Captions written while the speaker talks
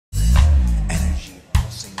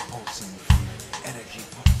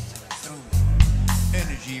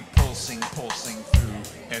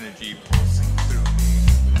Energy pulsing through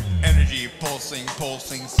me. Energy pulsing,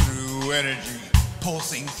 pulsing through. Energy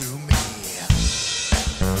pulsing through me.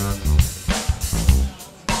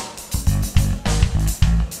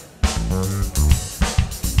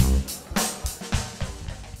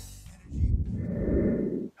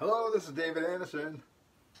 Hello, this is David Anderson,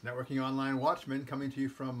 Networking Online Watchman, coming to you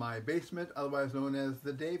from my basement, otherwise known as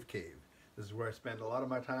the Dave Cave. This is where I spend a lot of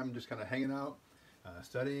my time just kind of hanging out,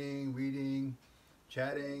 studying, reading,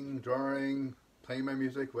 chatting, drawing, playing my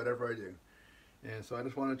music, whatever I do. And so I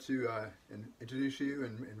just wanted to introduce you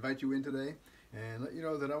and invite you in today and let you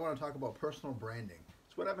know that I want to talk about personal branding.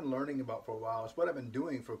 It's what I've been learning about for a while. It's what I've been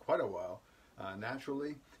doing for quite a while,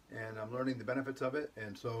 naturally, and I'm learning the benefits of it.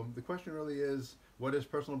 And so the question really is, what is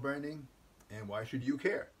personal branding and why should you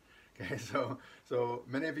care? Okay, so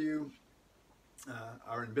many of you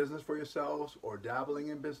are in business for yourselves or dabbling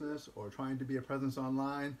in business or trying to be a presence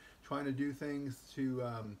online, trying to do things to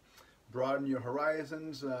broaden your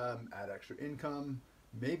horizons, add extra income,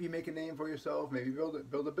 maybe make a name for yourself, maybe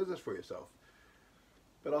build a business for yourself.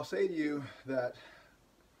 But I'll say to you that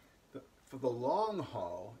for the long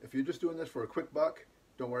haul, if you're just doing this for a quick buck,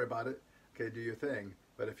 don't worry about it. Okay, do your thing.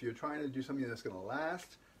 But if you're trying to do something that's going to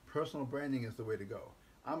last, personal branding is the way to go.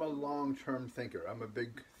 I'm a long-term thinker. I'm a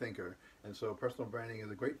big thinker. And so personal branding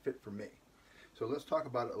is a great fit for me. So let's talk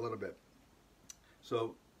about it a little bit.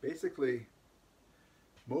 So basically,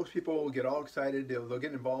 most people get all excited. They'll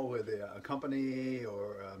get involved with a company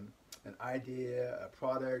or an idea, a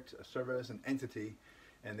product, a service, an entity,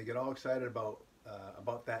 and they get all excited about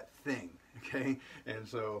that thing, okay? And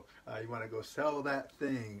so you want to go sell that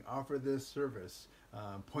thing, offer this service,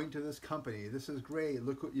 point to this company. This is great.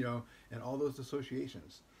 Look, and all those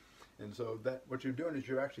associations. And so that what you're doing is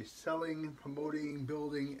you're actually selling, promoting,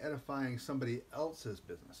 building, edifying somebody else's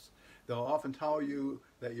business. They'll often tell you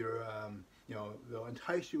that you're, they'll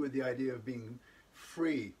entice you with the idea of being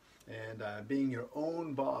free and being your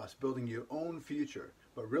own boss, building your own future.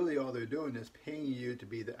 But really all they're doing is paying you to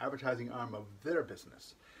be the advertising arm of their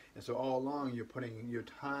business. And so all along you're putting your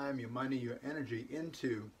time, your money, your energy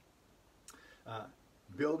into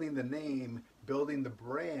building the name, building the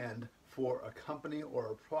brand for a company or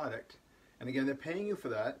a product. And again, they're paying you for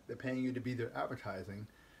that. They're paying you to be their advertising,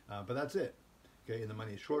 but that's it. Okay, and the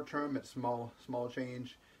money is short term, it's small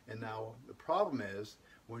change. And now the problem is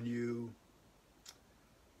when you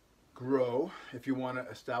grow, if you want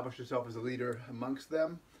to establish yourself as a leader amongst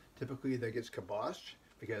them, typically that gets kiboshed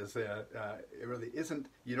because it really isn't,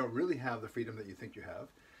 you don't really have the freedom that you think you have.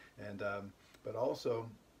 And but also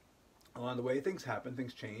along the way things happen,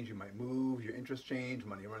 things change, you might move, your interests change,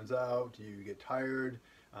 money runs out, you get tired,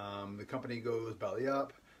 the company goes belly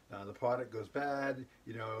up, the product goes bad,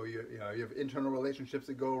 you have internal relationships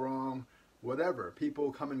that go wrong, whatever.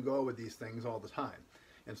 People come and go with these things all the time.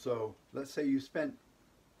 And so let's say you spent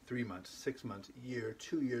 3 months, 6 months, a year,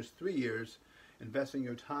 2 years, 3 years, investing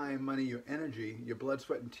your time, money, your energy, your blood,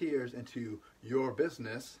 sweat, and tears into your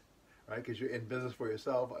business, right? Because you're in business for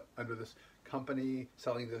yourself under this company,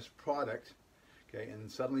 selling this product, okay?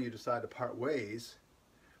 And suddenly you decide to part ways.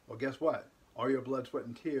 Well, guess what? All your blood, sweat,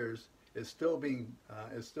 and tears is still being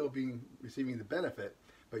receiving the benefit,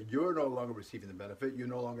 but you're no longer receiving the benefit. You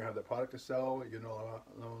no longer have the product to sell. You're no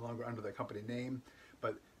longer under the company name,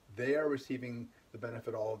 but they are receiving the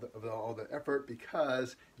benefit of all the effort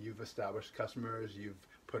because you've established customers, you've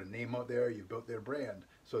put a name out there, you've built their brand.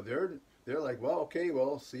 So they're like, well, okay,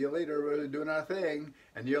 well, see you later, we're doing our thing.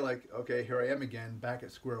 And you're like, okay, here I am again, back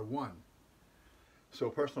at square one. So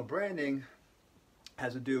personal branding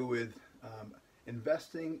has to do with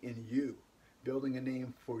investing in you, building a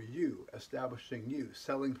name for you, establishing you,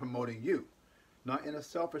 selling, promoting you. Not in a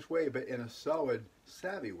selfish way, but in a solid,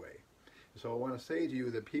 savvy way. So I want to say to you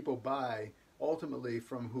that people buy ultimately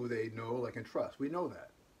from who they know, like, and trust. We know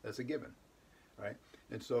that. That's a given, right?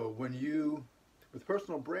 And so with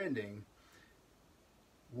personal branding,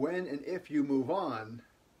 when and if you move on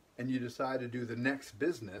and you decide to do the next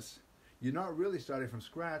business, you're not really starting from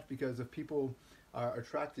scratch, because if people are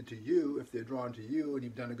attracted to you, if they're drawn to you, and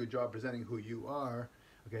you've done a good job presenting who you are,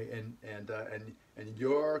 okay, and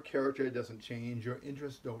your character doesn't change, your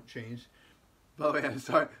interests don't change. Oh yeah,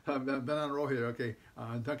 sorry, I've been on a roll here. Okay,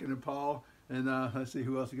 Duncan and Paul, and let's see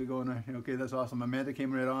who else we got going on. Okay, that's awesome. Amanda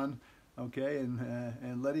came right on. Okay,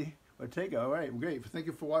 and Letty Ortega. All right, great. Thank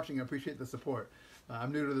you for watching. I appreciate the support.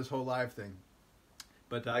 I'm new to this whole live thing,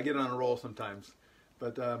 but I get on a roll sometimes.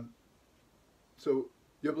 But so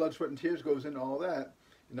your blood, sweat, and tears goes into all that.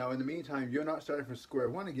 Now, in the meantime, you're not starting from square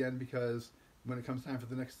one again, because when it comes time for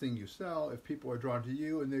the next thing you sell, if people are drawn to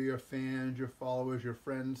you and they're your fans, your followers, your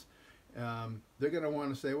friends, they're going to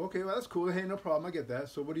want to say, well, okay, well, that's cool. Hey, no problem. I get that.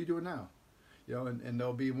 So what are you doing now? You know, and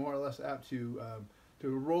they'll be more or less apt to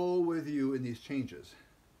roll with you in these changes.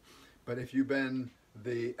 But if you've been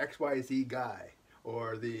the XYZ guy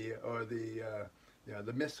or the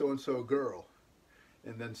Miss So-and-so girl,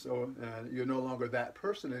 and then you're no longer that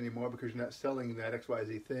person anymore because you're not selling that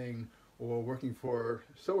XYZ thing or working for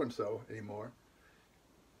so-and-so anymore,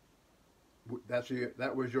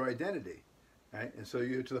 that was your identity, right? And so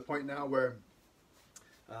you're to the point now where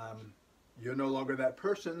you're no longer that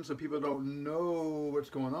person, so people don't know what's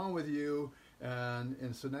going on with you,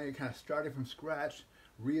 and so now you're kind of starting from scratch,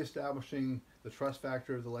 reestablishing the trust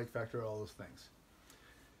factor, the like factor, all those things.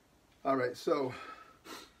 All right, so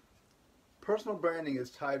personal branding is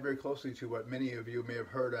tied very closely to what many of you may have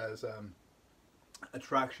heard as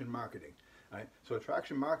attraction marketing. Right? So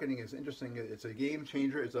attraction marketing is interesting. It's a game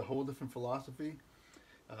changer. It's a whole different philosophy.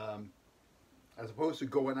 As opposed to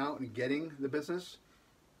going out and getting the business,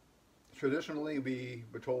 traditionally we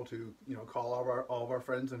were told to call all of our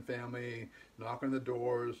friends and family, knock on the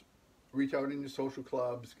doors, reach out in your social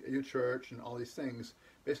clubs, your church, and all these things.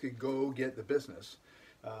 Basically, go get the business.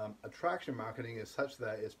 Attraction marketing is such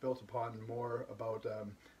that it's built upon more about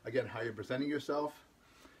again how you're presenting yourself.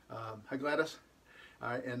 Hi Gladys. All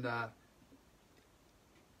right, and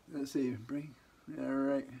let's see, all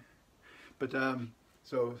right. But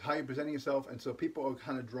so how you're presenting yourself, and so people are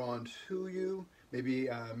kind of drawn to you. Maybe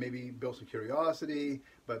build some curiosity,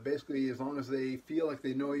 but basically, as long as they feel like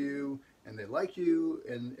they know you and they like you,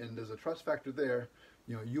 and there's a trust factor there,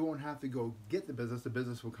 you won't have to go get the business. The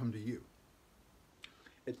business will come to you.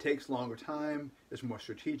 It takes longer time, it's more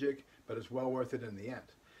strategic, but it's well worth it in the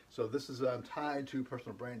end. So this is tied to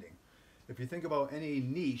personal branding. If you think about any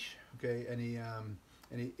niche, okay, any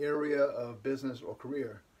area of business or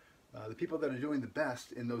career, the people that are doing the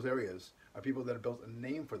best in those areas are people that have built a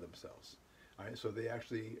name for themselves. All right, so they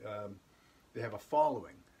actually they have a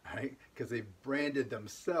following, right? Because they've branded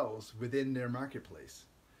themselves within their marketplace.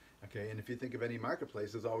 Okay, and if you think of any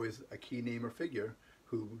marketplace, there's always a key name or figure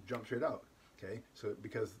who jumps right out. Okay, so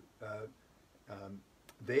because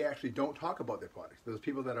they actually don't talk about their products. Those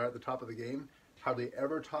people that are at the top of the game hardly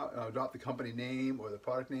ever drop the company name or the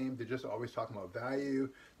product name. They're just always talking about value.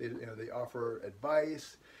 They offer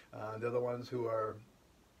advice. They're the ones who are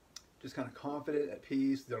just kind of confident, at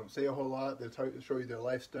peace. They don't say a whole lot. They'll show you their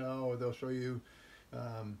lifestyle, or they'll show you,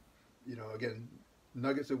 again,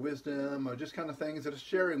 nuggets of wisdom, or just kind of things that are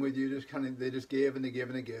sharing with you. They just give and they give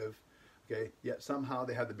and they give. Okay, yet somehow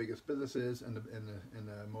they have the biggest businesses and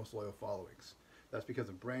the most loyal followings. That's because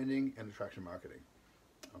of branding and attraction marketing.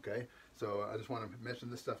 Okay, so I just want to mention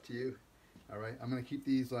this stuff to you. All right, I'm going to keep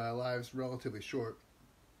these lives relatively short.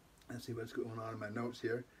 Let's see what's going on in my notes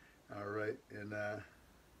here. All right, and let's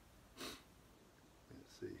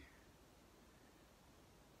see.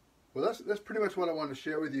 Well, that's pretty much what I want to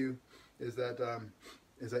share with you. Is that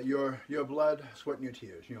your blood, sweat, and your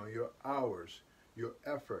tears. Your hours, your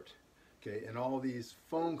effort. Okay, and all these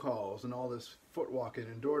phone calls and all this foot walking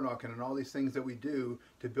and door knocking and all these things that we do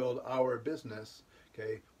to build our business,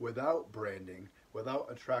 okay, without branding, without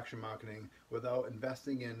attraction marketing, without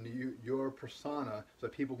investing in your persona so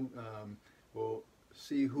that people will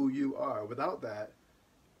see who you are. Without that,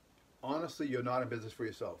 honestly, you're not in business for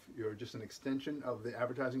yourself. You're just an extension of the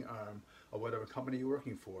advertising arm of whatever company you're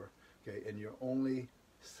working for, okay, and you're only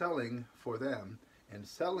selling for them and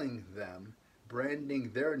selling them, branding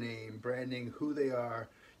their name, branding who they are.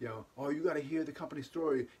 Oh, you got to hear the company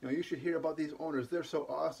story. You should hear about these owners. They're so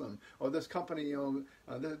awesome. Or this company,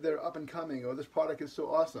 they're up and coming. Or this product is so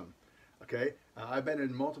awesome. Okay, I've been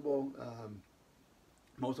in multiple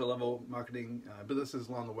multi-level marketing businesses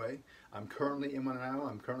along the way. I'm currently in one now.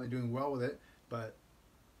 I'm currently doing well with it, but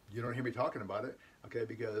you don't hear me talking about it. Okay,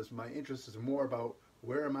 because my interest is more about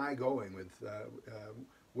where am I going with,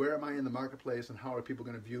 where am I in the marketplace, and how are people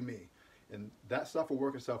going to view me. And that stuff will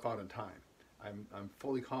work itself out in time. I'm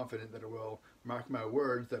fully confident that it will. Mark my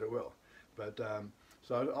words that it will. But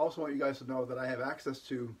so I also want you guys to know that I have access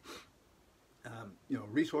to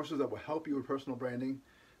resources that will help you with personal branding.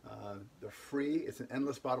 They're free. It's an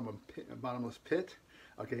endless bottomless pit,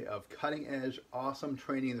 okay, of cutting edge, awesome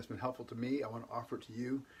training that's been helpful to me. I want to offer it to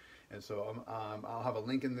you. And so I'll have a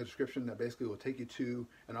link in the description that basically will take you to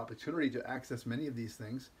an opportunity to access many of these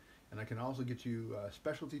things. And I can also get you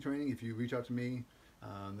specialty training if you reach out to me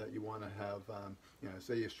that you want to have,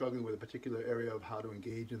 say you're struggling with a particular area of how to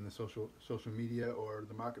engage in the social media or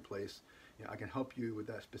the marketplace. I can help you with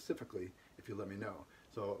that specifically if you let me know.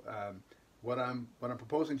 So what I'm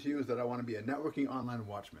proposing to you is that I want to be a networking online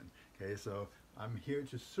watchman. Okay, so I'm here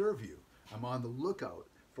to serve you. I'm on the lookout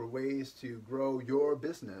for ways to grow your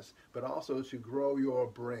business, but also to grow your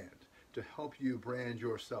brand, to help you brand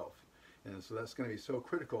yourself. And so that's going to be so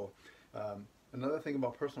critical. Another thing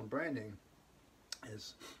about personal branding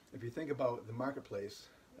is, if you think about the marketplace,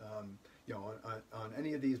 you know, on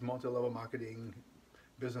any of these multi-level marketing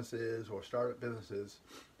businesses or startup businesses,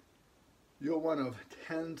 you're one of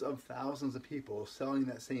tens of thousands of people selling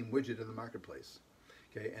that same widget in the marketplace.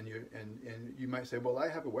 Okay, and you might say, well, I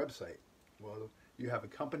have a website. Well, you have a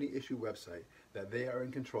company issue website that they are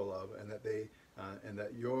in control of, and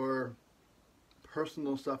that your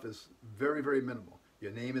personal stuff is very, very minimal.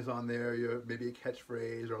 Your name is on there, your maybe a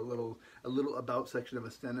catchphrase or a little about section of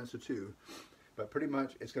a sentence or two. But pretty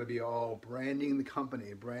much it's going to be all branding the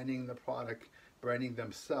company, branding the product, branding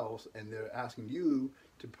themselves, and they're asking you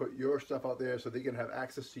to put your stuff out there so they can have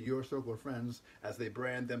access to your circle of friends as they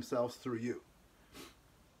brand themselves through you.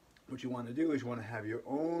 What you want to do is you want to have your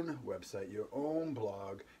own website, your own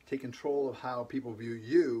blog, take control of how people view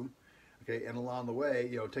you, okay, and along the way,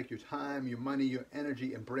 you know, take your time, your money, your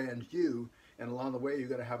energy, and brand you, and along the way, you're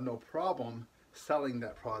going to have no problem selling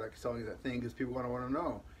that product, selling that thing, because people want to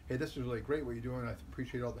know, hey, this is really great what you're doing. I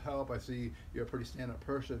appreciate all the help. I see you're a pretty stand-up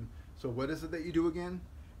person. So what is it that you do again?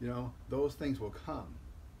 You know, those things will come.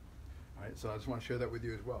 All right, so I just want to share that with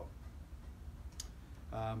you as well.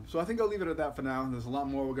 So I think I'll leave it at that for now. There's a lot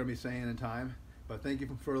more we're going to be saying in time. But thank you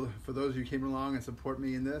for those of you who came along and support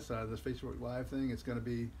me in this Facebook Live thing. It's going to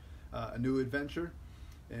be a new adventure.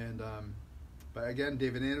 And but again,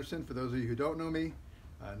 David Anderson, for those of you who don't know me,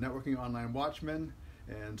 Networking Online Watchman.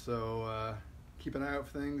 And so keep an eye out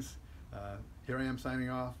for things. Here I am signing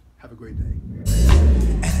off. Have a great day.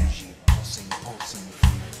 Energy pulsing, pulsing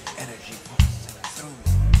through. Energy pulsing through.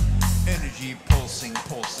 Energy pulsing,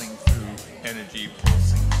 pulsing through. Energy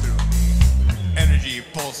pulsing through me. Energy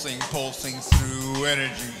pulsing, pulsing through.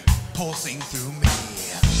 Energy pulsing through me.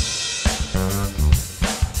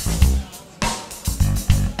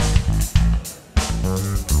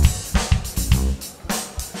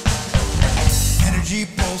 Energy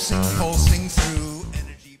pulsing, pulsing through.